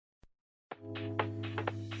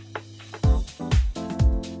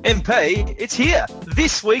MP, it's here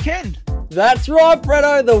this weekend. That's right,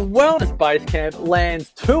 Bretto. The Wellness Base Camp lands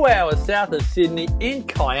 2 hours south of Sydney in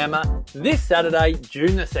Kiama this Saturday,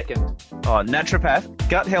 June the 2nd. Oh, naturopath,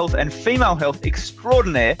 gut health and female health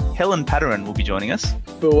extraordinaire Helen Patteran will be joining us.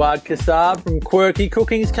 Fuad Kassab from Quirky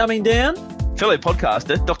Cooking is coming down. Fellow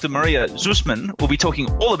podcaster Dr. Maria Zusman will be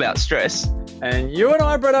talking all about stress. And you and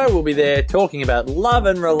I, Bretto, will be there talking about love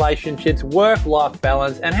and relationships, work-life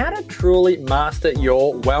balance, and how to truly master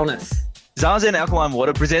your wellness. Zazen Alkaline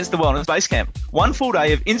Water presents the Wellness Base Camp. 1 full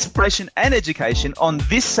day of inspiration and education on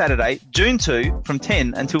this Saturday, June 2, from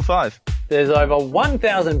 10 until 5. There's over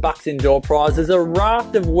 $1,000 in door prizes, a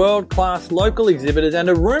raft of world-class local exhibitors, and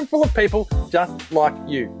a room full of people just like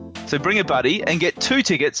you. So bring a buddy and get 2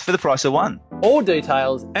 tickets for the price of 1. All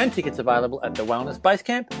details and tickets available at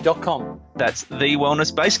thewellnessbasecamp.com. That's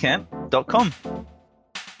thewellnessbasecamp.com.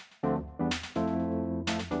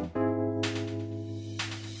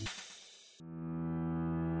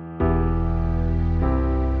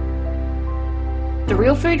 The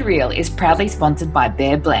Real Food Reel is proudly sponsored by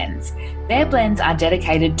Bear Blends. Bear Blends are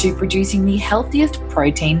dedicated to producing the healthiest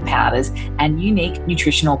protein powders and unique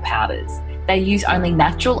nutritional powders. They use only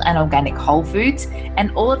natural and organic whole foods,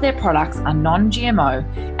 and all of their products are non-GMO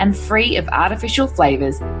and free of artificial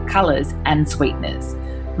flavours, colours and sweeteners.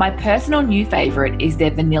 My personal new favourite is their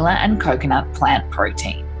vanilla and coconut plant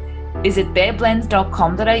protein. Visit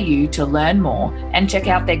bearblends.com.au to learn more and check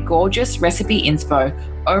out their gorgeous recipe inspo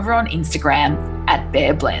over on Instagram at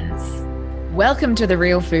bearblends. Welcome to The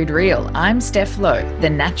Real Food Reel. I'm Steph Lowe, the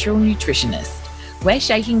natural nutritionist. We're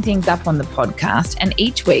shaking things up on the podcast, and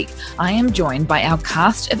each week I am joined by our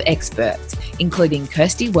cast of experts, including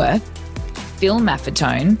Kirsty Worth, Phil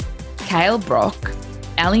Maffetone, Kale Brock,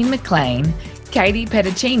 Ali McLean, Katie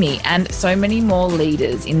Petticini, and so many more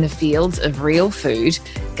leaders in the fields of real food,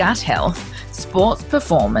 gut health, sports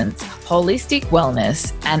performance, holistic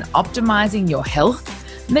wellness, and optimizing your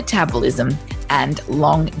health, metabolism, and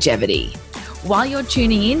longevity. While you're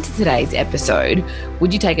tuning in to today's episode,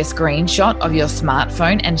 would you take a screenshot of your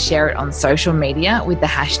smartphone and share it on social media with the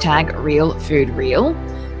hashtag RealFoodReel?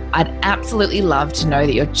 I'd absolutely love to know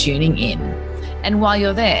that you're tuning in. And while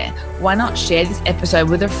you're there, why not share this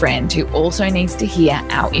episode with a friend who also needs to hear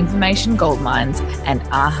our information goldmines and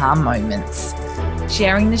aha moments?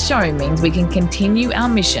 Sharing the show means we can continue our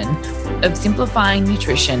mission of simplifying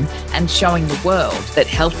nutrition and showing the world that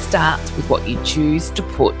health starts with what you choose to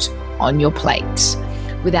put on your plate.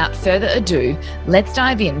 Without further ado, let's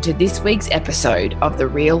dive into this week's episode of The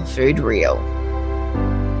Real Food Reel.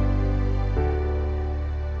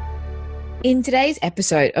 In today's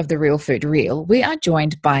episode of The Real Food Reel, we are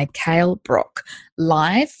joined by Kale Brock,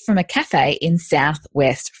 live from a cafe in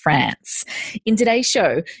southwest France. In today's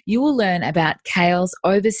show, you will learn about Kale's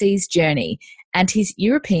overseas journey and his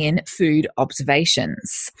European food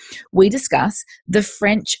observations. We discuss the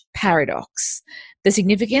French paradox, the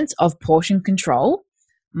significance of portion control,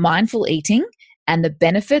 mindful eating, and the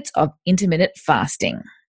benefits of intermittent fasting.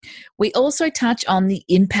 We also touch on the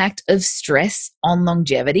impact of stress on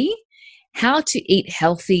longevity, how to eat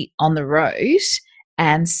healthy on the road,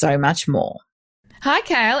 and so much more. Hi,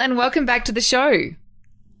 Kale, and welcome back to the show.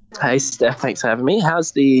 Hey, Steph, thanks for having me.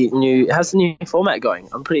 How's the new format going?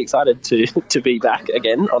 I'm pretty excited to be back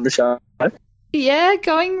again on the show. Yeah,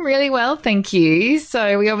 going really well, thank you.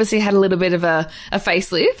 So we obviously had a little bit of a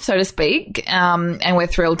facelift, so to speak, and we're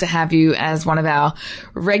thrilled to have you as one of our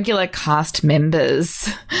regular cast members.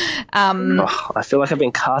 I feel like I've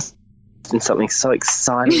been cast in something so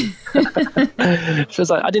exciting. It feels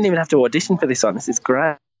like I didn't even have to audition for this one. This is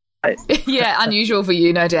great. Yeah, unusual for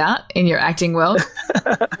you, no doubt, in your acting world.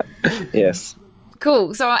 Yes.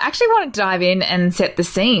 Cool. So I actually want to dive in and set the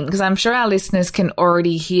scene because I'm sure our listeners can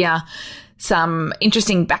already hear some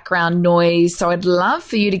interesting background noise. So I'd love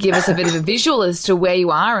for you to give us a bit of a visual as to where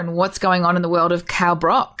you are and what's going on in the world of Kale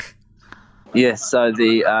Brock. Yes, so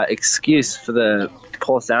the excuse for the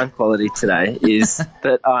poor sound quality today is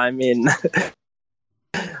that I'm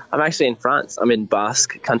actually in France. I'm in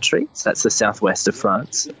Basque country, so that's the southwest of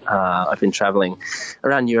France. I've been travelling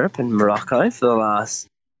around Europe and Morocco for the last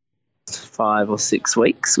 5 or 6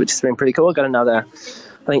 weeks, which has been pretty cool. I've got another,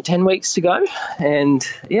 I think, 10 weeks to go. And,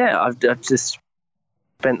 yeah, I've just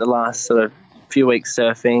spent the last sort of few weeks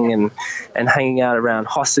surfing and hanging out around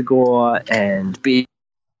Hossegor and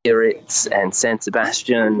Biarritz and San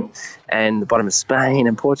Sebastian and the bottom of Spain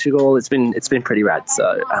and Portugal. It's been pretty rad.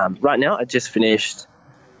 So right now I just finished.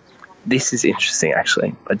 This is interesting,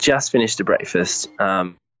 actually. I just finished a breakfast.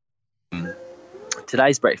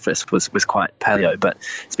 Today's breakfast was quite paleo, but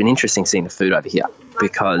it's been interesting seeing the food over here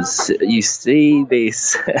because you see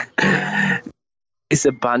this this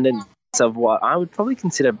abundance of what I would probably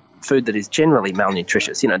consider food that is generally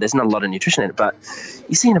malnutritious. There's not a lot of nutrition in it, but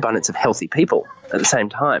you see an abundance of healthy people at the same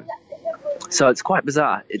time. So it's quite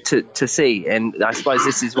bizarre to see, and I suppose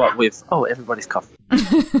this is what everybody's coughing.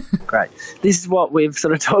 Great. This is what we've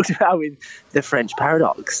sort of talked about with the French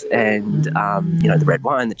paradox and, the red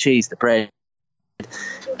wine, the cheese, the bread,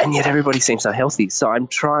 and yet everybody seems so healthy. So I'm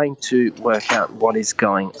trying to work out what is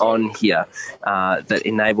going on here that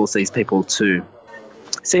enables these people to,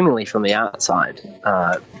 seemingly from the outside,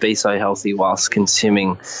 be so healthy whilst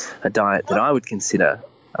consuming a diet that I would consider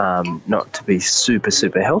not to be super,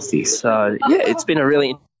 super healthy. So, it's been a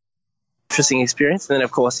really interesting experience. And then,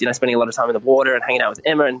 of course, spending a lot of time in the water and hanging out with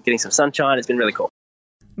Emma and getting some sunshine. It's been really cool.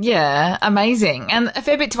 Yeah, amazing. And a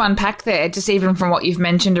fair bit to unpack there, just even from what you've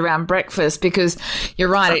mentioned around breakfast, because you're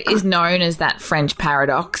right, it is known as that French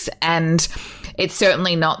paradox, and it's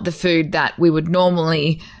certainly not the food that we would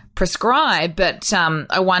normally prescribe. But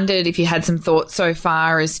I wondered if you had some thoughts so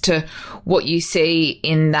far as to what you see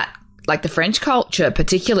in that, like the French culture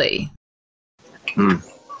particularly.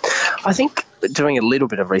 I think doing a little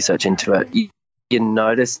bit of research into it, you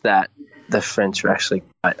notice that the French are actually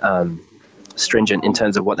quite stringent in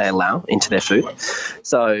terms of what they allow into their food.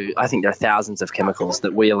 So I think there are thousands of chemicals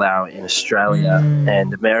that we allow in Australia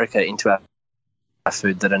and America into our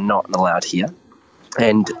food that are not allowed here.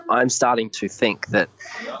 And I'm starting to think that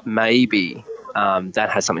maybe that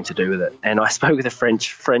has something to do with it. And I spoke with a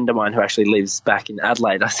French friend of mine who actually lives back in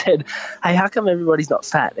Adelaide. I said, hey, how come everybody's not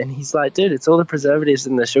fat? And he's like, dude, it's all the preservatives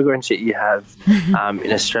and the sugar and shit you have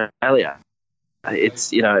in Australia.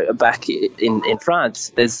 It's, back in France,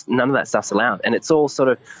 there's none of that stuff's allowed. And it's all sort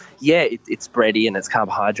of, it's bready and it's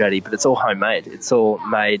carbohydrate, but it's all homemade. It's all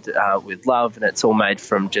made with love, and it's all made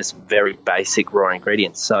from just very basic raw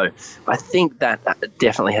ingredients. So I think that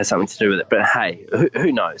definitely has something to do with it. But hey,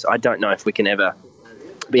 who knows? I don't know if we can ever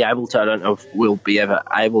be able to, I don't know if we'll be ever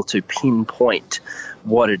able to pinpoint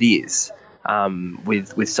what it is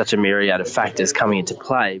with such a myriad of factors coming into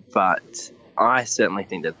play. But I certainly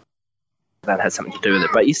think that has something to do with it.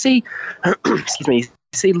 But you see, excuse me, you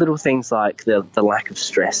see little things like the lack of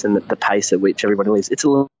stress and the pace at which everybody lives. It's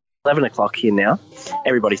 11 o'clock here now.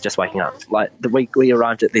 Everybody's just waking up. Like the week we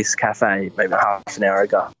arrived at this cafe maybe half an hour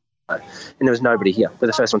ago, and there was nobody here. We're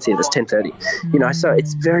the first ones here. It was 10:30. So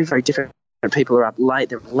it's very, very different. People are up late.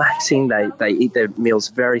 They're relaxing. They eat their meals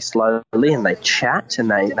very slowly, and they chat, and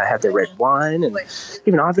they have their red wine. And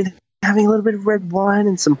even I've been having a little bit of red wine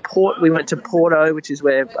and some port. We went to Porto, which is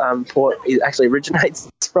where port actually originates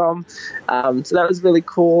from. So that was really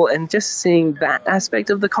cool. And just seeing that aspect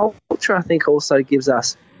of the culture, I think, also gives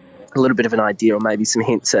us a little bit of an idea, or maybe some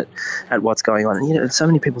hints at what's going on. And, so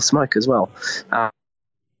many people smoke as well.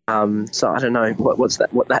 So I don't know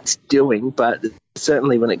what that's doing, but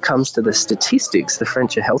certainly when it comes to the statistics, the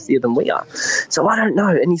French are healthier than we are. So I don't know.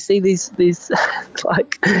 And you see these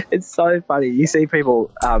like, it's so funny. You see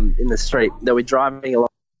people in the street, they'll be driving along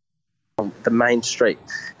the main street,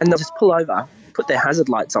 and they'll just pull over, put their hazard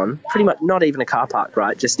lights on, pretty much not even a car park,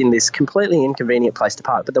 right? Just in this completely inconvenient place to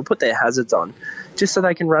park, but they'll put their hazards on just so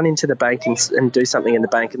they can run into the bank and do something in the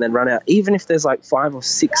bank and then run out, even if there's like 5 or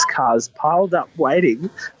 6 cars piled up waiting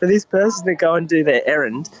for this person to go and do their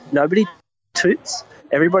errand. Nobody toots.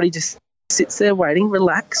 Everybody just sits there waiting,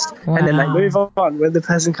 relaxed, and then they move on when the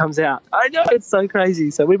person comes out. I know, it's so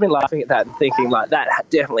crazy. So we've been laughing at that and thinking like that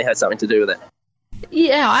definitely has something to do with it.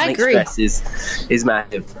 Yeah, I agree. Stress is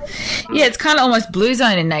massive. Yeah, it's kind of almost blue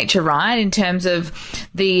zone in nature, right? In terms of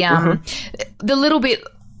the little bit,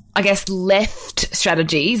 I guess, left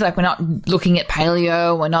strategies. Like, we're not looking at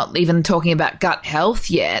paleo, we're not even talking about gut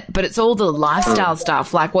health yet, but it's all the lifestyle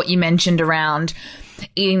stuff, like what you mentioned around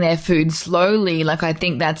eating their food slowly. Like, I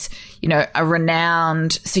think that's, a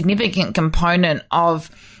renowned, significant component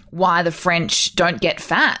of why the French don't get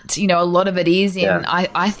fat. A lot of it is in,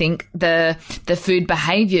 I think, the food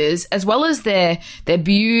behaviours, as well as their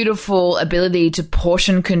beautiful ability to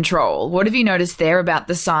portion control. What have you noticed there about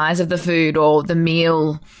the size of the food or the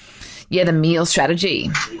meal strategy?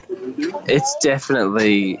 It's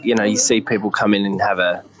definitely, you see people come in and have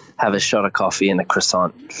a shot of coffee and a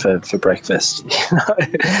croissant for breakfast.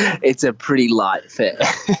 It's a pretty light fare.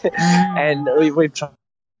 And we've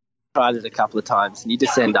tried it a couple of times, and you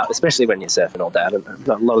just end up, especially when you're surfing all day. A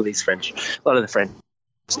lot of the French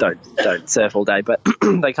don't surf all day, but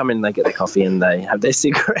they come in and they get their coffee and they have their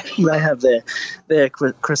cigarette and they have their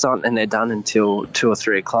croissant, and they're done until 2 or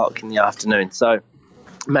 3 o'clock in the afternoon. So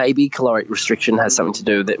maybe caloric restriction has something to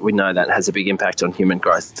do with it. We know that has a big impact on human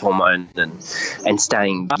growth hormone and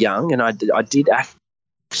staying young. And I did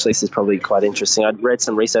actually, this is probably quite interesting. I read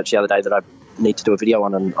some research the other day that I need to do a video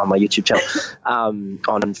on my YouTube channel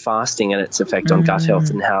on fasting and its effect on gut health,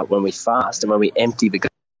 and how when we fast and when we empty the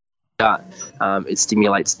gut, it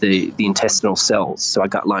stimulates the intestinal cells, so our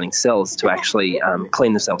gut lining cells, to actually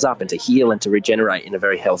clean themselves up and to heal and to regenerate in a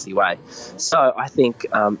very healthy way. So I think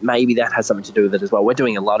maybe that has something to do with it as well. We're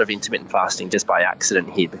doing a lot of intermittent fasting just by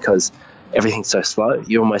accident here because everything's so slow.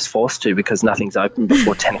 You're almost forced to because nothing's open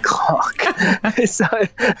before 10 o'clock. So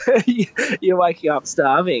you're waking up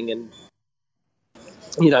starving, and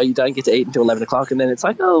you don't get to eat until 11 o'clock, and then it's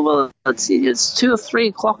like, oh, well, it's 2 or 3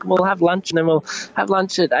 o'clock, and we'll have lunch, and then we'll have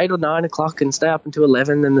lunch at 8 or 9 o'clock and stay up until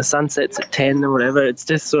 11, and the sun sets at 10 or whatever. It's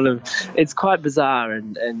just sort of, it's quite bizarre,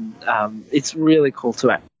 and it's really cool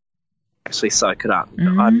to actually soak it up.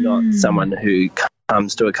 I'm not someone who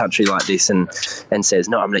comes to a country like this and says,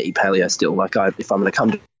 no, I'm going to eat paleo still. Like, if I'm going to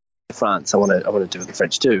come to France, I want to do what the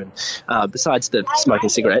French do. And besides the smoking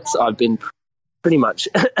cigarettes, I've been pretty much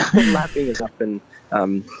lapping it up and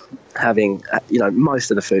having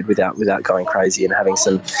most of the food without going crazy, and having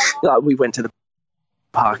some. We went to the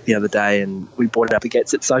park the other day and we bought our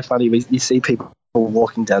baguettes. It's so funny. You see people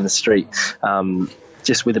walking down the street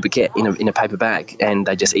just with a baguette in a paper bag, and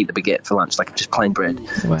they just eat the baguette for lunch, like just plain bread.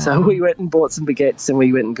 Wow. So we went and bought some baguettes, and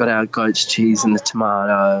we went and got our goat's cheese and the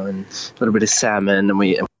tomato and a little bit of salmon, and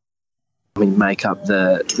we make up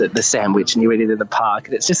the sandwich, and you eat it in the park,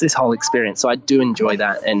 and it's just this whole experience. So I do enjoy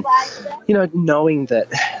that, and knowing that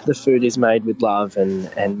the food is made with love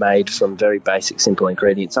and made from very basic, simple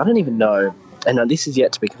ingredients. I don't even know, and this is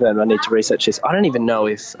yet to be confirmed, I need to research this, I don't even know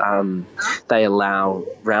if they allow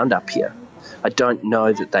Roundup here. I don't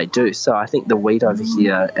know that they do. So I think the wheat over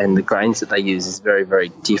here and the grains that they use is very, very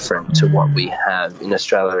different to what we have in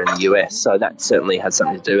Australia and the US. So that certainly has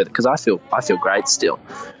something to do with it, because I feel great still,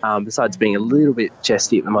 besides being a little bit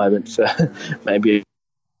chesty at the moment for maybe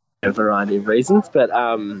a variety of reasons. But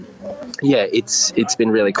it's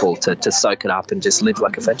been really cool to soak it up and just live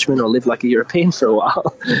like a Frenchman or live like a European for a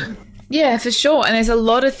while. Yeah, for sure. And there's a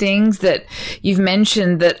lot of things that you've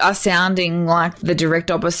mentioned that are sounding like the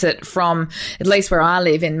direct opposite from, at least where I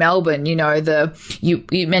live in Melbourne. You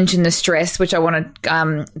mentioned the stress, which I want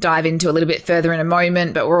to dive into a little bit further in a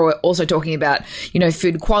moment, but we're also talking about,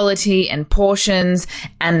 food quality and portions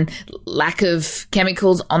and lack of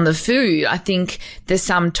chemicals on the food. I think the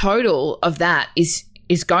sum total of that is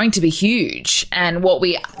going to be huge. And what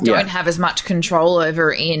we don't have as much control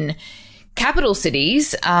over in capital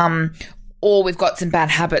cities, or we've got some bad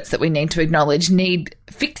habits that we need to acknowledge need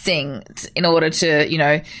fixing in order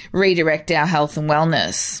to, redirect our health and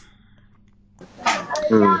wellness.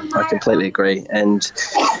 I completely agree. And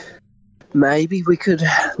maybe we could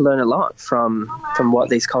learn a lot from what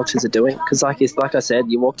these cultures are doing. Because like I said,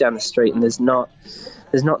 you walk down the street and there's not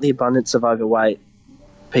the abundance of overweight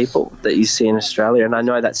people that you see in Australia. And I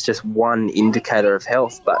know that's just one indicator of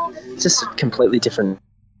health, but it's just a completely different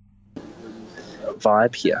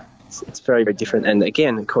vibe here. It's very, very different. And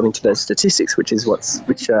again, according to the statistics, which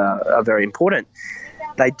are very important,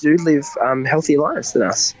 they do live healthier lives than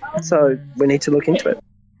us. So we need to look into it.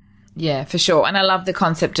 Yeah, for sure. And I love the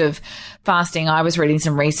concept of fasting. I was reading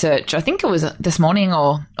some research, I think it was this morning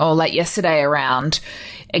or late yesterday, around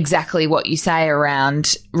exactly what you say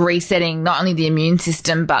around resetting not only the immune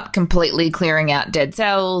system, but completely clearing out dead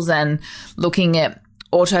cells and looking at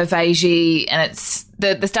autophagy. And it's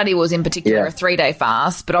the study was in particular a 3-day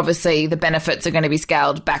fast, but obviously the benefits are going to be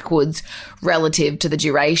scaled backwards relative to the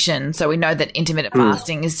duration. So we know that intermittent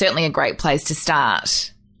fasting is certainly a great place to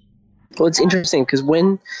start. Well, it's interesting because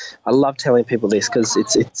I love telling people this, because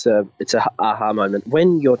it's a aha moment.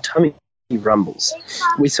 When your tummy rumbles,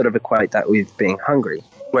 we sort of equate that with being hungry,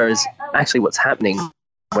 whereas actually what's happening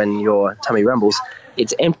when your tummy rumbles,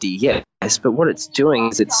 it's empty, yes, but what it's doing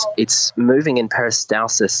is it's moving in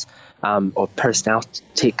peristalsis, or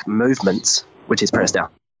peristaltic movements, which is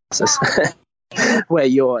peristalsis, where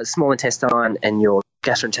your small intestine and your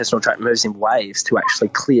gastrointestinal tract moves in waves to actually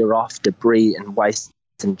clear off debris and waste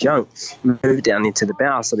and junk, move down into the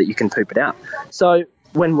bowel so that you can poop it out. So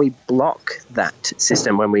when we block that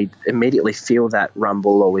system, when we immediately feel that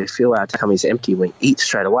rumble or we feel our tummy's empty, we eat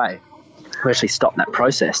straight away. We actually stop that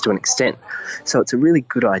process to an extent. So it's a really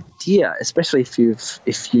good idea, especially if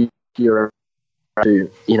you're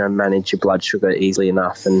to manage your blood sugar easily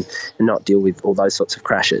enough and not deal with all those sorts of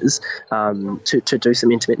crashes, to do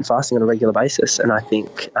some intermittent fasting on a regular basis. And I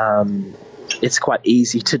think it's quite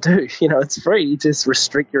easy to do. It's free. You just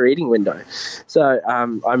restrict your eating window. So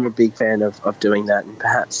I'm a big fan of doing that, and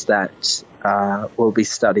perhaps that will be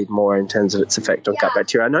studied more in terms of its effect on gut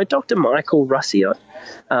bacteria. I know Dr. Michael Rossio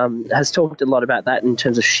has talked a lot about that in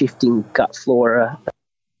terms of shifting gut flora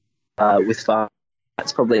with fire.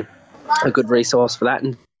 That's probably a good resource for that.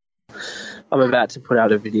 And I'm about to put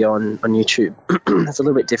out a video on YouTube. It's a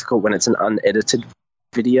little bit difficult when it's an unedited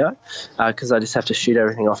video because I just have to shoot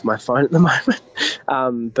everything off my phone at the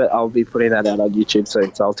moment. But I'll be putting that out on YouTube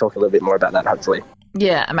soon, so I'll talk a little bit more about that hopefully.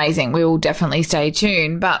 Yeah, amazing. We will definitely stay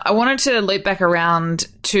tuned. But I wanted to loop back around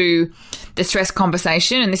to the stress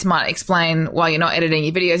conversation, and this might explain why you're not editing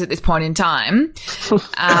your videos at this point in time.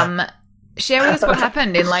 Share with us what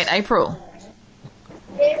happened in late April.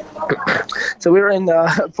 So we were in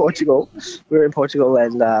Portugal. We were in Portugal,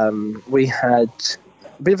 and we had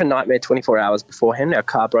a bit of a nightmare 24 hours beforehand. Our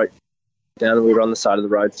car broke down, and we were on the side of the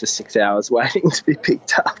road for 6 hours waiting to be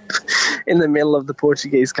picked up in the middle of the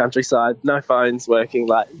Portuguese countryside. No phones working.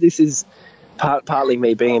 Like, this is partly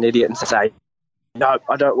me being an idiot and saying, no,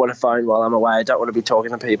 I don't want a phone while I'm away. I don't want to be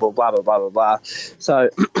talking to people, blah, blah, blah, blah, blah. So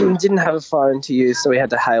didn't have a phone to use, so we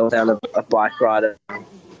had to hail down a bike rider.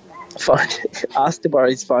 Asked to borrow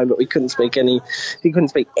his phone, but he couldn't speak any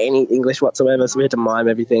English whatsoever, so we had to mime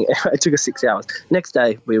everything. It took us 6 hours. Next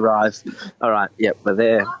day we arrive. All right, yep, we're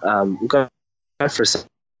there. We'll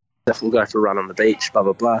go for a run on the beach, blah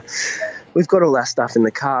blah blah. We've got all our stuff in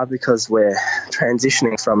the car because we're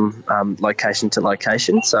transitioning from location to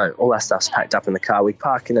location, so all our stuff's packed up in the car. We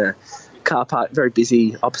park in a car park, very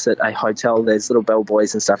busy, opposite a hotel. There's little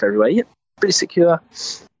bellboys and stuff everywhere. Yep, pretty secure.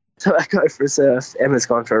 So I go for a surf, Emma's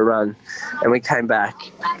gone for a run, and we came back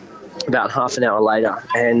about half an hour later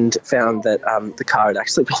and found that the car had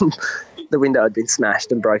actually been, the window had been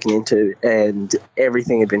smashed and broken into, and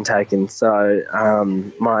everything had been taken. So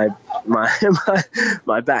my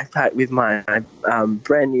backpack with my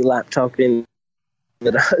brand new laptop in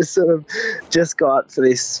that I sort of just got for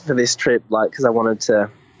this trip, like, because I wanted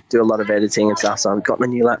to do a lot of editing and stuff, so I got my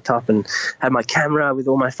new laptop and had my camera with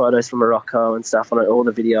all my photos from Morocco and stuff on it, all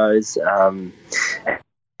the videos.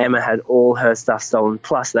 Emma had all her stuff stolen,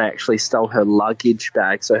 plus they actually stole her luggage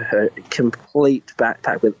bag, so her complete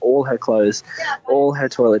backpack with all her clothes, all her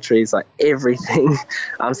toiletries, like everything.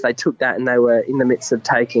 So they took that, and they were in the midst of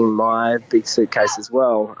taking my big suitcase as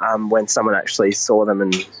well when someone actually saw them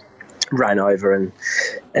and ran over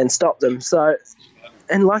and stopped them. So,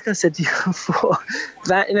 and like I said to you before,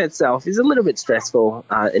 that in itself is a little bit stressful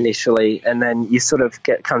initially, and then you sort of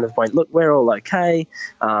get kind of point, look, we're all okay,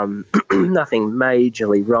 nothing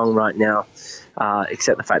majorly wrong right now,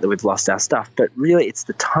 except the fact that we've lost our stuff. But really it's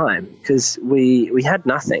the time, because we had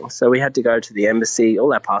nothing, so we had to go to the embassy.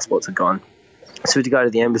 All our passports are gone. So we had to go to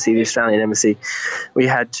the embassy, the Australian embassy. We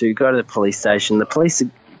had to go to the police station. The police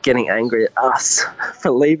are getting angry at us for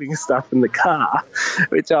leaving stuff in the car,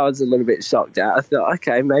 which I was a little bit shocked at. I thought,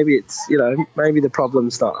 okay, maybe it's, maybe the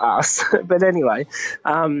problem's not us. But anyway,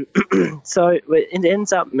 so it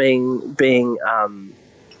ends up being 2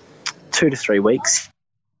 to 3 weeks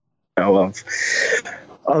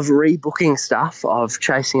of rebooking stuff, of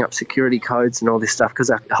chasing up security codes and all this stuff,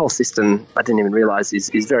 because our whole system, I didn't even realise, is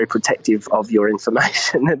very protective of your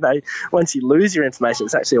information. And once you lose your information,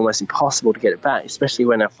 it's actually almost impossible to get it back, especially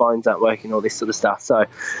when our phones aren't working, all this sort of stuff. So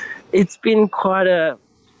it's been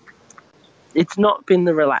it's not been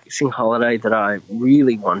the relaxing holiday that I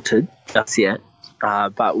really wanted just yet.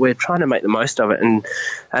 But we're trying to make the most of it. And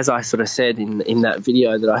as I sort of said in that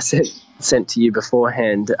video that I sent to you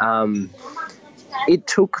beforehand, it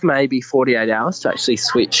took maybe 48 hours to actually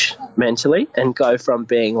switch mentally and go from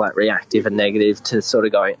being like reactive and negative to sort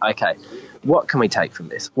of going, okay, what can we take from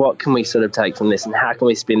this? What can we sort of take from this, and how can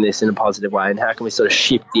we spin this in a positive way, and how can we sort of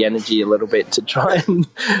shift the energy a little bit to try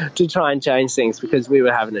and change things? Because we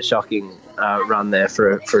were having a shocking run there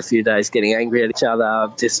for a few days, getting angry at each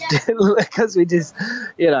other, just because we just,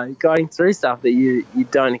 going through stuff that you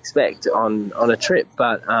don't expect on a trip.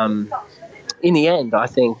 But in the end, I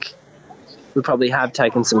think we probably have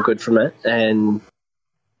taken some good from it and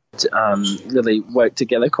really worked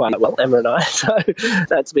together quite well, Emma and I. So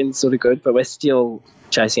that's been sort of good, but we're still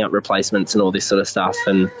chasing up replacements and all this sort of stuff.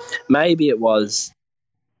 And maybe it was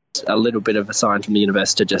a little bit of a sign from the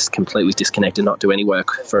universe to just completely disconnect and not do any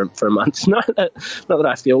work for a month. Not that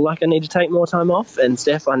I feel like I need to take more time off. And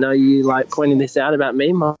Steph, I know you like pointing this out about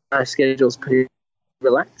me. My schedule's pretty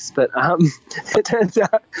relaxed, but it turns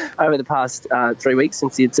out over the past 3 weeks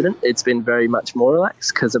since the incident, it's been very much more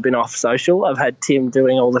relaxed because I've been off social. I've had Tim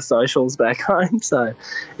doing all the socials back home, so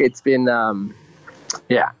it's been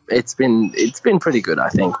it's been pretty good, I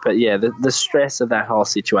think. But yeah, the stress of that whole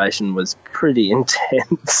situation was pretty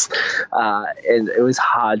intense, and it was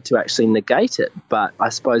hard to actually negate it. But I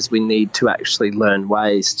suppose we need to actually learn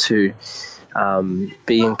ways to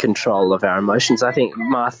be in control of our emotions. I think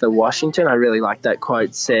Martha Washington, I really like that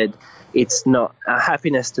quote, said, it's not, our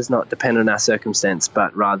happiness does not depend on our circumstance,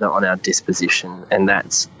 but rather on our disposition. And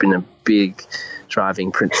that's been a big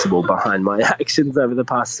driving principle behind my actions over the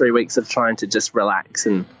past 3 weeks of trying to just relax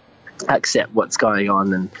and accept what's going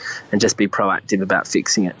on and just be proactive about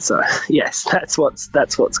fixing it. So yes, that's what's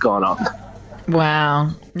gone on.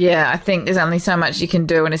 Wow. Yeah, I think there's only so much you can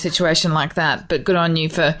do in a situation like that, but good on you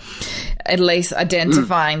for at least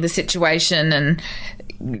identifying the situation and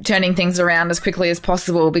turning things around as quickly as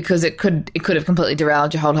possible, because it could have completely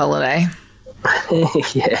derailed your whole holiday.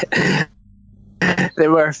 Yeah. There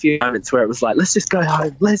were a few moments where it was like, let's just go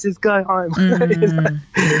home.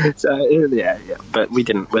 So, yeah. But we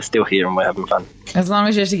didn't. We're still here and we're having fun. As long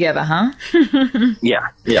as you're together, huh? Yeah.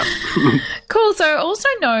 Cool. So I also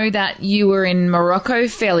know that you were in Morocco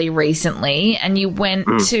fairly recently and you went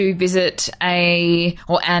to visit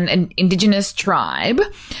an Indigenous tribe.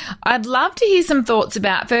 I'd love to hear some thoughts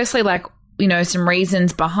about, firstly, like, you know, some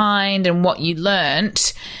reasons behind and what you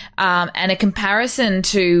learnt, and a comparison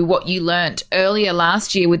to what you learnt earlier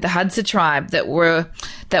last year with the Hadza tribe that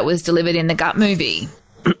was delivered in the Gut movie.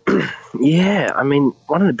 Yeah, I mean,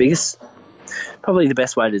 one of the biggest, probably the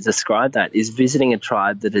best way to describe that is visiting a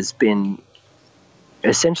tribe that has been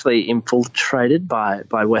essentially infiltrated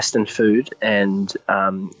by Western food and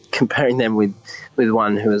comparing them with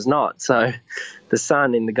one who is not. So the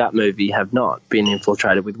Sun in the Gut movie have not been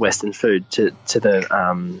infiltrated with Western food to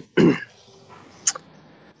the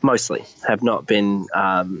mostly have not been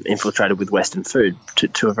infiltrated with Western food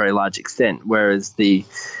to a very large extent, whereas the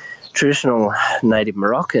traditional native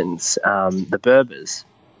Moroccans, the Berbers,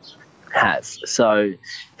 have. So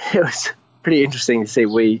it was pretty interesting to see.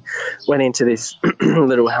 We went into this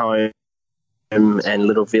little home and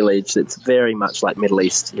little village that's very much like Middle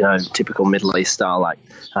East, you know, typical Middle East style, like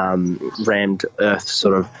rammed earth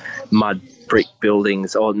sort of mud brick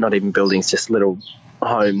buildings, or not even buildings, just little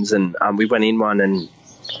homes. And we went in one, and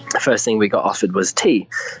the first thing we got offered was tea,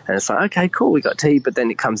 and it's like, okay, cool, we got tea, but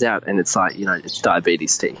then it comes out and it's like, you know, it's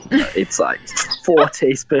diabetes tea. You know, it's like 4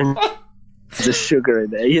 teaspoons of sugar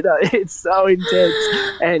in there, you know, it's so intense.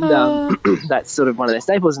 And that's sort of one of their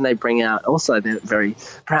staples. And they bring out, also they're very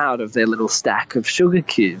proud of their little stack of sugar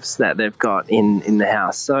cubes that they've got in the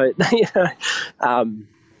house. So, you know,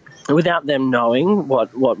 without them knowing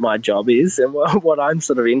what my job is and what I'm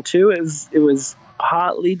sort of into, it was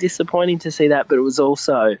partly disappointing to see that, but it was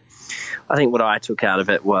also, I think what I took out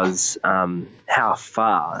of it was how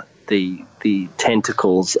far the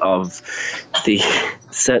tentacles of the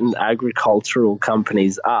certain agricultural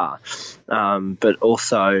companies are, but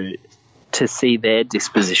also to see their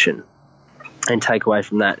disposition and take away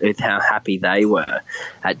from that with how happy they were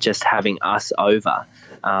at just having us over.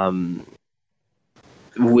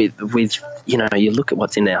 With you know, you look at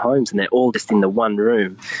what's in their homes and they're all just in the one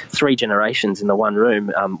room, 3 generations in the one room,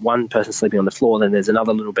 one person sleeping on the floor, then there's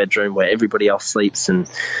another little bedroom where everybody else sleeps, and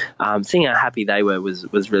seeing how happy they were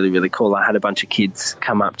was really, really cool. I had a bunch of kids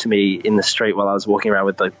come up to me in the street while I was walking around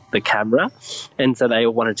with the camera, and so they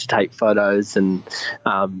all wanted to take photos and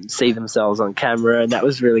see themselves on camera, and that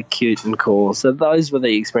was really cute and cool. So those were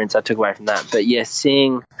the experience I took away from that. But yeah,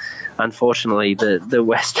 seeing, unfortunately, the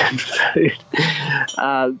Western food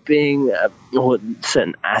being, or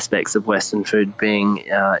certain aspects of Western food being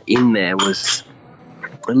in there was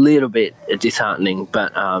a little bit disheartening.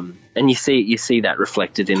 But and you see that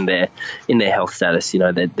reflected in their health status. You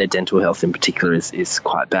know, their dental health in particular is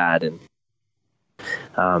quite bad, and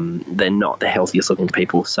they're not the healthiest looking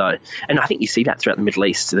people. So, and I think you see that throughout the Middle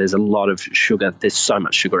East. There's a lot of sugar. There's so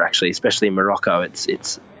much sugar, actually, especially in Morocco. It's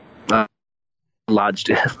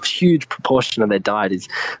huge proportion of their diet is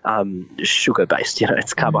sugar based. You know,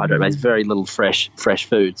 it's carbohydrate based, very little fresh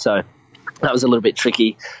food. So that was a little bit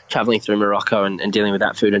tricky traveling through Morocco and dealing with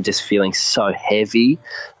that food and just feeling so heavy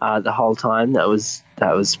the whole time. That was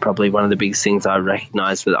probably one of the biggest things I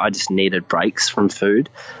recognized, that I just needed breaks from food.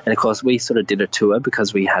 And of course we sort of did a tour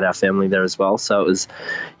because we had our family there as well. So it was,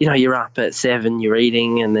 you know, you're up at 7, you're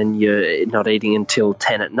eating, and then you're not eating until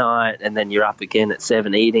 10 at night, and then you're up again at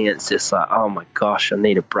 7 eating. It's just like, oh my gosh, I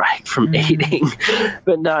need a break from eating.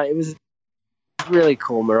 But no, it was really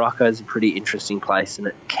cool. Morocco is a pretty interesting place, and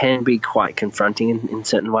it can be quite confronting in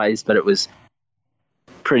certain ways, but it was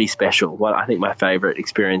pretty special. Well, I think my favorite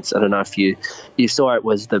experience, I don't know if you saw it,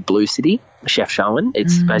 was the Blue City, Chef Shawan.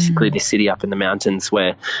 It's basically this city up in the mountains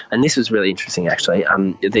where, and this was really interesting actually,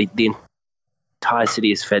 the entire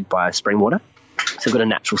city is fed by spring water. So they've got a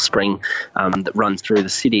natural spring that runs through the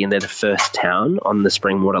city, and they're the first town on the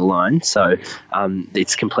spring water line. So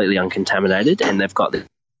it's completely uncontaminated, and they've got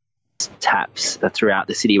taps throughout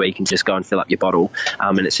the city where you can just go and fill up your bottle,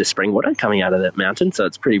 and it's just spring water coming out of the mountain. So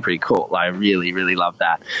it's pretty cool. I really, really love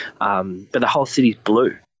that. But the whole city's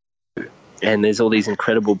blue. And there's all these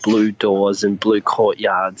incredible blue doors and blue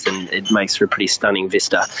courtyards, and it makes for a pretty stunning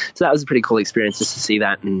vista. So that was a pretty cool experience just to see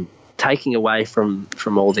that, and taking away from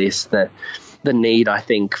all this, the need, I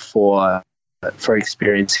think, for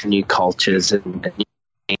experiencing new cultures and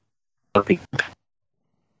I think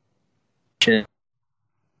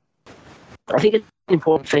it's an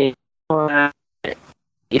important thing.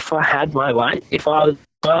 If I had my way, if I was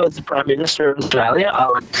the Prime Minister of Australia, I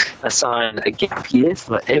would assign a gap year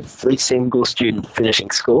for every single student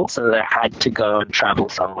finishing school, so they had to go and travel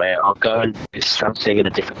somewhere or go and do something in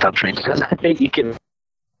a different country, because I think you can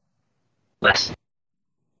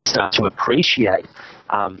start to appreciate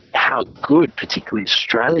how good, particularly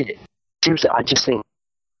Australia is. I just think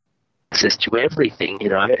access to everything,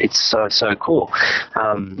 it's so cool.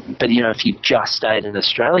 But if you just stayed in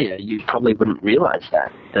Australia, you probably wouldn't realise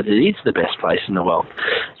that it is the best place in the world.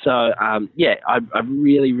 So I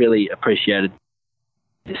really, really appreciated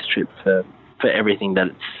this trip for everything that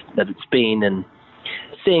it's been, and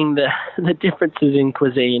seeing the differences in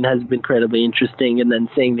cuisine has been incredibly interesting, and then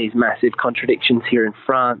seeing these massive contradictions here in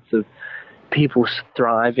France of people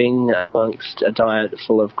thriving amongst a diet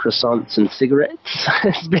full of croissants and cigarettes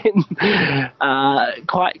has been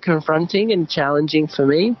quite confronting and challenging for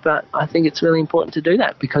me. But I think it's really important to do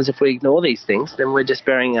that, because if we ignore these things, then we're just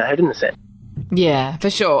burying our head in the sand. Yeah, for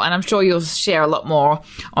sure. And I'm sure you'll share a lot more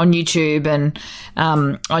on YouTube and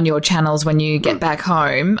on your channels when you get back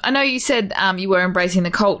home. I know you said you were embracing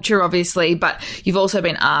the culture, obviously, but you've also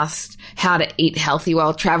been asked how to eat healthy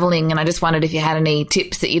while travelling. And I just wondered if you had any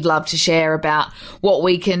tips that you'd love to share about what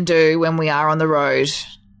we can do when we are on the road.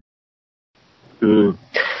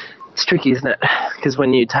 It's tricky, isn't it? Because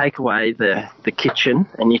when you take away the kitchen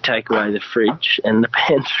and you take away the fridge and the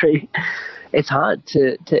pantry, it's hard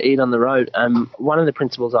to eat on the road. One of the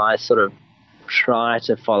principles I sort of try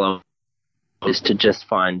to follow is to just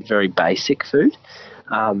find very basic food,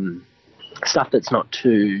 stuff that's not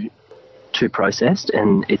too processed,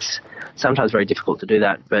 and it's sometimes very difficult to do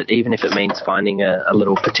that. But even if it means finding a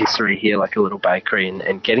little patisserie here, like a little bakery,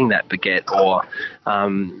 and getting that baguette, or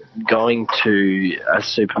going to a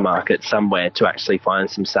supermarket somewhere to actually find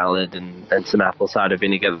some salad and some apple cider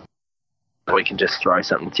vinegar, we can just throw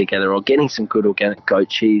something together, or getting some good organic goat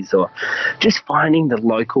cheese, or just finding the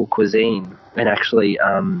local cuisine and actually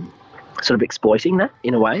sort of exploiting that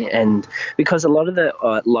in a way. And because a lot of the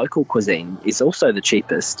local cuisine is also the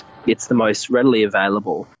cheapest, it's the most readily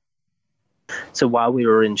available. So while we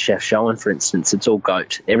were in Chef Showen, for instance, it's all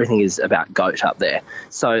goat. Everything is about goat up there.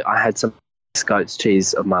 So I had some goat's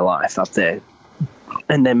cheese of my life up there,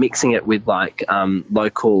 and they're mixing it with like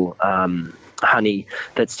local honey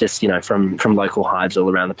that's just from local hives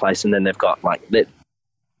all around the place. And then they've got like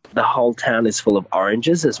the whole town is full of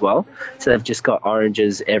oranges as well, so they've just got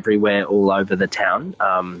oranges everywhere all over the town,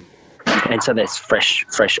 and so there's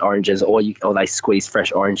fresh oranges, or they squeeze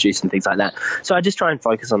fresh orange juice and things like that. So I just try and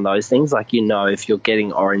focus on those things, like if you're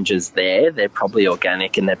getting oranges there, they're probably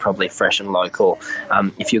organic and they're probably fresh and local.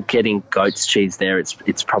 If you're getting goat's cheese there,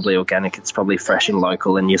 it's probably organic, it's probably fresh and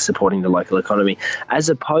local, and you're supporting the local economy, as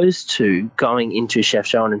opposed to going into Chef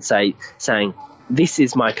Showen and saying this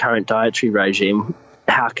is my current dietary regime,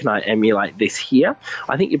 how can I emulate this here?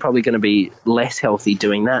 I think you're probably going to be less healthy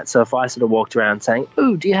doing that. So if I sort of walked around saying,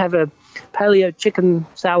 "Ooh, do you have a paleo chicken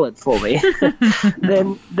salad for me?"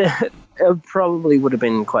 then it probably would have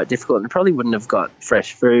been quite difficult, and probably wouldn't have got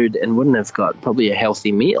fresh food and wouldn't have got probably a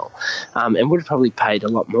healthy meal, and would have probably paid a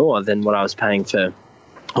lot more than what I was paying for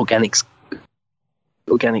organic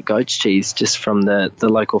goat's cheese just from the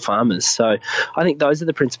local farmers. So I think those are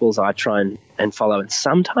the principles I try and follow. And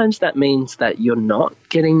sometimes that means that you're not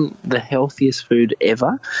getting the healthiest food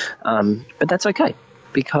ever, but that's okay,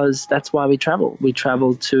 because that's why we travel. We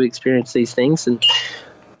travel to experience these things. And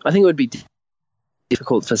I think it would be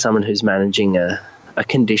difficult for someone who's managing a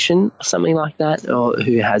condition, something like that, or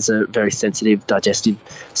who has a very sensitive digestive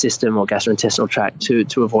system or gastrointestinal tract,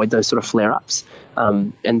 to avoid those sort of flare-ups.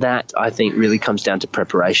 And that, I think, really comes down to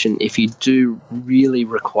preparation. If you do really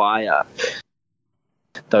require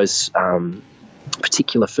those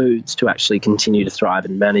particular foods to actually continue to thrive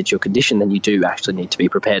and manage your condition, then you do actually need to be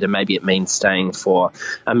prepared. And maybe it means staying for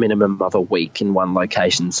a minimum of a week in one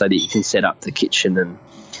location so that you can set up the kitchen and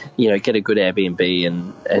get a good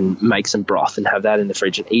Airbnb and make some broth and have that in the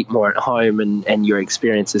fridge and eat more at home, and your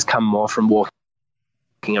experiences come more from walking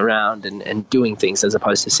around and doing things as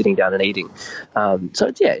opposed to sitting down and eating.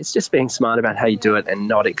 It's just being smart about how you do it and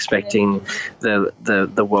not expecting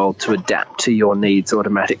the world to adapt to your needs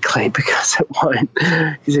automatically, because it won't.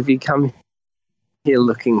 Because if you come here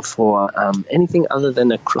looking for anything other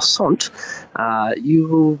than a croissant, you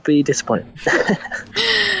will be disappointed.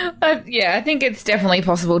 I think it's definitely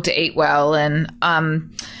possible to eat well, and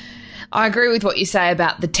I agree with what you say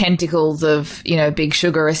about the tentacles of, big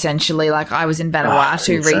sugar, essentially. Like, I was in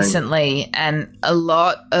Vanuatu recently, and a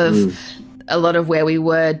lot of where we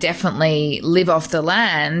were definitely live off the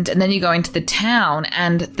land, and then you go into the town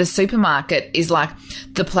and the supermarket is like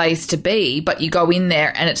the place to be, but you go in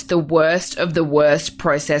there and it's the worst of the worst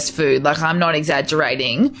processed food. Like, I'm not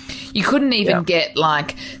exaggerating. You couldn't even get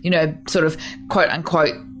sort of quote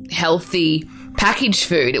unquote healthy packaged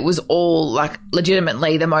food. It was all like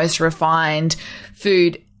legitimately the most refined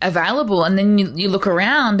food available. And then you look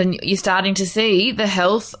around and you're starting to see the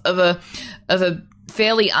health of a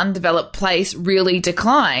fairly undeveloped place really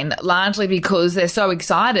decline, largely because they're so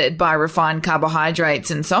excited by refined carbohydrates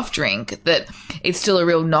and soft drink that it's still a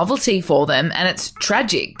real novelty for them. And it's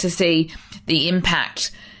tragic to see the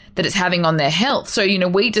impact that it's having on their health. So,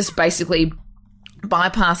 we just basically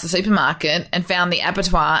bypassed the supermarket and found the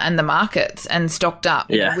abattoir and the markets and stocked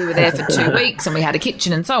up. Yeah. We were there for 2 weeks and we had a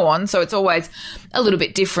kitchen and so on. So it's always a little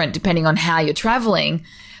bit different depending on how you're traveling.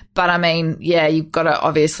 But I mean, you've got to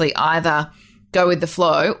obviously either go with the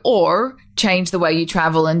flow or change the way you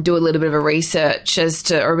travel and do a little bit of a research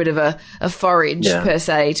or a bit of a forage per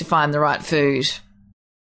se to find the right food.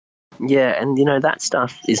 Yeah, and that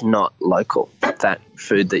stuff is not local. That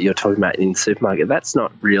food that you're talking about in the supermarket, that's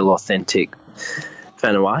not real authentic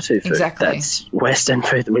Vanuatu food. Exactly. That's Western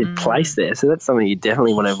food that we place there. So that's something you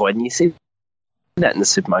definitely want to avoid. And you see that in the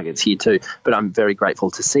supermarkets here too. But I'm very grateful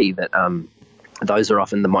to see that those are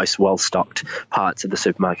often the most well-stocked parts of the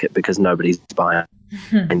supermarket because nobody's buying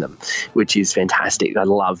them, which is fantastic. I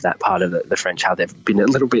love that part of the French, how they've been a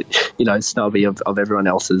little bit, snobby of everyone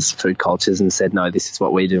else's food cultures and said, no, this is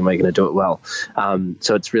what we do and we're going to do it well.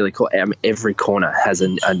 So it's really cool. Every corner has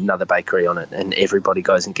another bakery on it, and everybody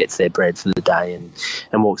goes and gets their bread for the day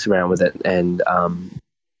and walks around with it. And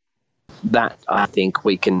that I think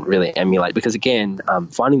we can really emulate because, again,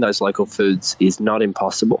 finding those local foods is not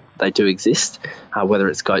impossible. They do exist, whether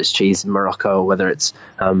it's goat's cheese in Morocco or whether it's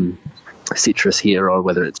citrus here or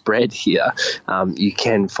whether it's bread here. You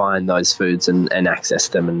can find those foods and access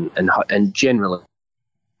them, and generally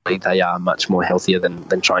they are much more healthier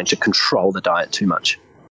than trying to control the diet too much.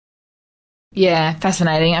 Yeah,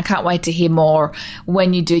 fascinating. I can't wait to hear more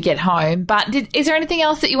when you do get home. But is there anything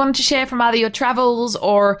else that you wanted to share from either your travels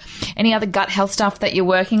or any other gut health stuff that you're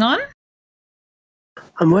working on?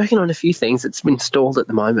 I'm working on a few things. It's been stalled at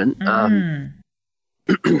the moment. I've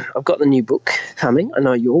got the new book coming. I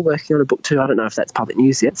know you're working on a book too. I don't know if that's public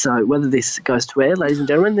news yet. So whether this goes to air, ladies and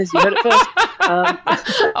gentlemen, as you heard it first.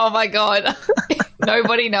 Oh, my God.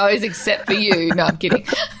 Nobody knows except for you. No, I'm kidding.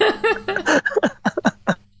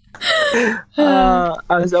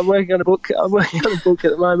 I'm working on a book. I'm working on a book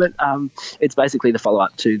at the moment. It's basically the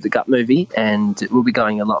follow-up to the Gut movie, and we'll be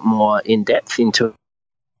going a lot more in depth into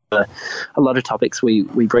a lot of topics we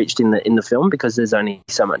breached in the film, because there's only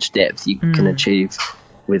so much depth you can achieve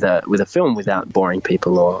with a film without boring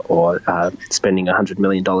people or spending $100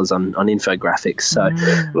 million on infographics. So,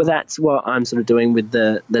 well, that's what I'm sort of doing with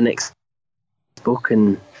the next book,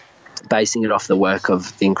 and basing it off the work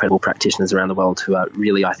of the incredible practitioners around the world who are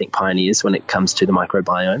really, I think, pioneers when it comes to the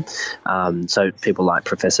microbiome. So people like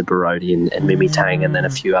Professor Barodi and Mimi Tang, and then a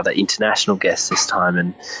few other international guests this time,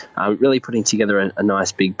 and really putting together a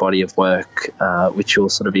nice big body of work which will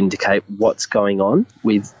sort of indicate what's going on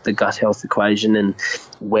with the gut health equation and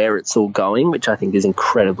where it's all going, which I think is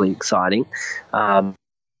incredibly exciting. So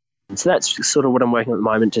that's sort of what I'm working on at the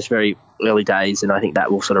moment, just very early days, and I think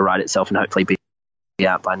that will sort of write itself and hopefully be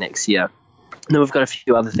out by next year. And then we've got a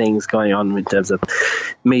few other things going on in terms of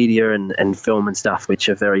media and film and stuff, which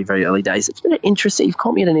are very, very early days. It's been interesting. You've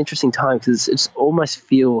caught me at an interesting time because it almost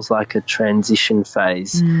feels like a transition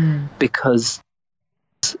phase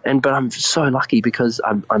but I'm so lucky because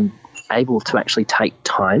I'm able to actually take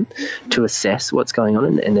time to assess what's going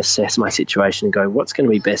on and assess my situation and go, what's going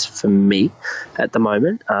to be best for me at the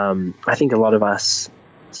moment. I think a lot of us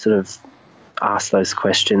sort of ask those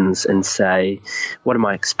questions and say, what am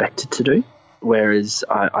I expected to do? Whereas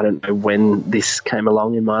I don't know when this came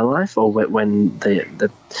along in my life or when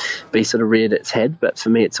the beast sort of reared its head, but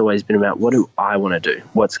for me it's always been about, what do I want to do?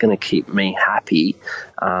 What's going to keep me happy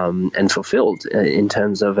and fulfilled in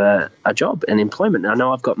terms of a job and employment? I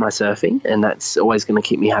know I've got my surfing, and that's always going to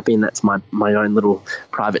keep me happy, and that's my own little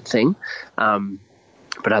private thing.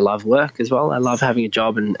 but I love work as well. I love having a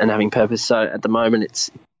job and having purpose. So at the moment,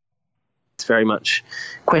 it's very much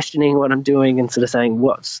questioning what I'm doing and sort of saying,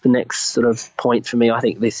 what's the next sort of point for me? I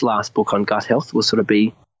think this last book on gut health will sort of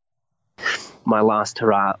be my last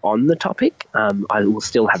hurrah on the topic. I will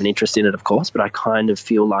still have an interest in it, of course, but I kind of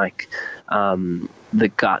feel like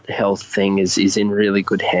the gut health thing is in really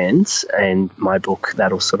good hands, and my book,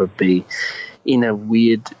 that'll sort of be, in a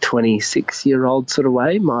weird 26-year-old sort of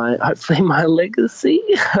way, hopefully my legacy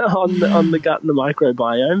on the gut and the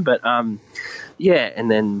microbiome. But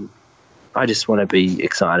and then I just want to be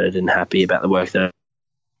excited and happy about the work that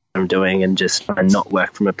I'm doing, and just not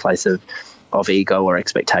work from a place of ego or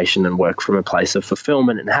expectation, and work from a place of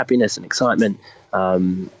fulfillment and happiness and excitement.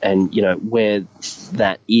 And, where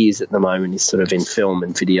that is at the moment is sort of in film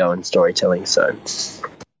and video and storytelling. So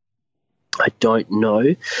I don't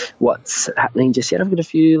know what's happening just yet. I've got a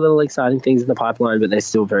few little exciting things in the pipeline, but they're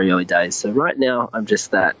still very early days. So right now I'm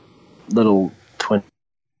just that little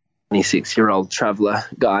 26-year-old traveller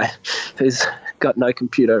guy who's got no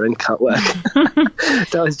computer and can't work.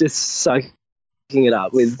 So I was just soaking it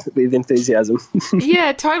up with enthusiasm.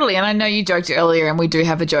 Yeah, totally. And I know you joked earlier, and we do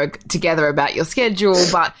have a joke together about your schedule,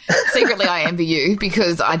 but secretly I envy you,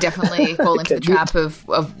 because I definitely fall into the trap of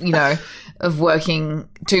working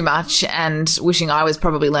too much and wishing I was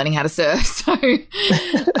probably learning how to surf. So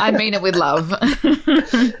I mean it with love.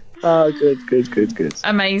 Oh, good.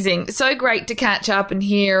 Amazing. So great to catch up and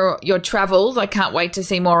hear your travels. I can't wait to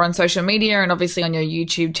see more on social media and obviously on your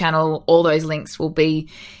YouTube channel. All those links will be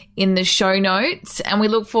in the show notes, and we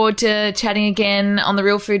look forward to chatting again on The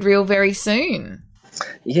Real Food Reel very soon.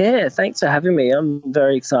 Yeah, thanks for having me. I'm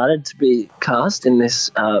very excited to be cast in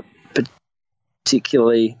this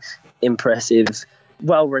particularly impressive,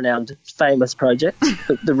 well-renowned, famous project,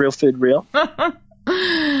 The Real Food Reel.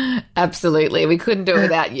 Absolutely. We couldn't do it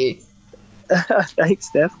without you. Thanks,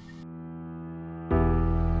 Steph.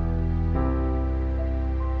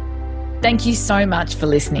 Thank you so much for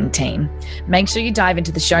listening, team. Make sure you dive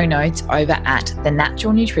into the show notes over at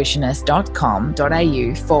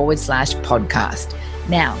thenaturalnutritionist.com.au/podcast.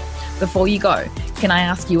 Now, before you go, can I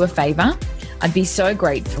ask you a favour? I'd be so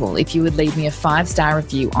grateful if you would leave me a 5-star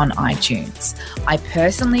review on iTunes. I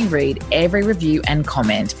personally read every review and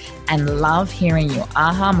comment and love hearing your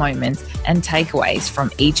aha moments and takeaways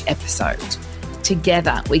from each episode.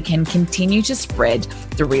 Together, we can continue to spread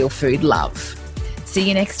the real food love. See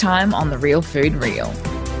you next time on The Real Food Reel.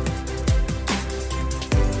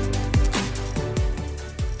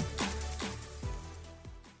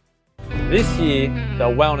 This year, the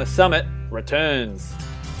Wellness Summit returns.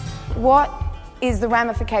 What is the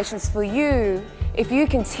ramifications for you if you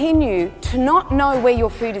continue to not know where your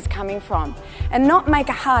food is coming from and not make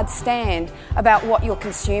a hard stand about what you're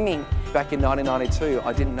consuming? Back in 1992,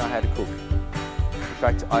 I didn't know how to cook. In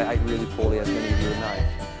fact, I ate really poorly, as many of you would know.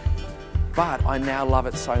 But I now love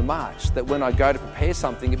it so much that when I go to prepare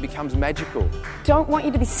something, it becomes magical. Don't want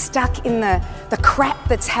you to be stuck in the crap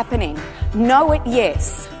that's happening. Know it,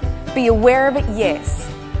 yes. Be aware of it, yes.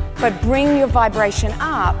 But bring your vibration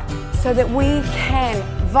up so that we can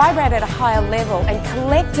vibrate at a higher level, and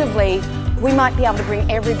collectively we might be able to bring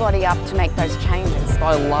everybody up to make those changes.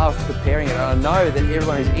 I love preparing it, and I know that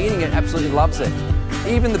everyone who's eating it absolutely loves it.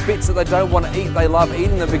 Even the bits that they don't want to eat, they love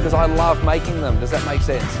eating them because I love making them. Does that make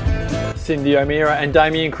sense? Cindy O'Meara and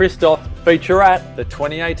Damien Christoph feature at the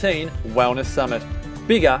 2018 Wellness Summit.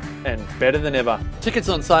 Bigger and better than ever. Tickets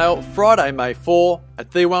on sale Friday, May 4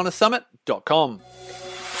 at thewellnesssummit.com.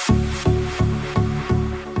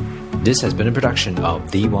 This has been a production of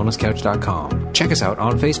thewellnesscouch.com. Check us out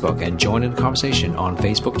on Facebook and join in the conversation on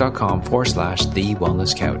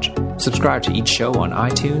facebook.com/thewellnesscouch. Subscribe to each show on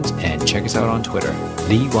iTunes and check us out on Twitter.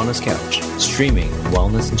 The Wellness Couch, streaming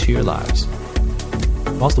wellness into your lives.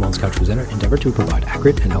 Whilst the Wellness Couch presenter endeavor to provide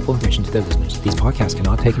accurate and helpful information to their listeners, these podcasts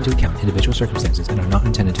cannot take into account individual circumstances and are not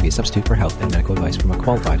intended to be a substitute for health and medical advice from a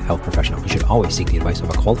qualified health professional. You should always seek the advice of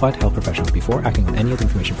a qualified health professional before acting on any of the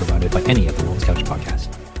information provided by any of the Wellness Couch podcasts.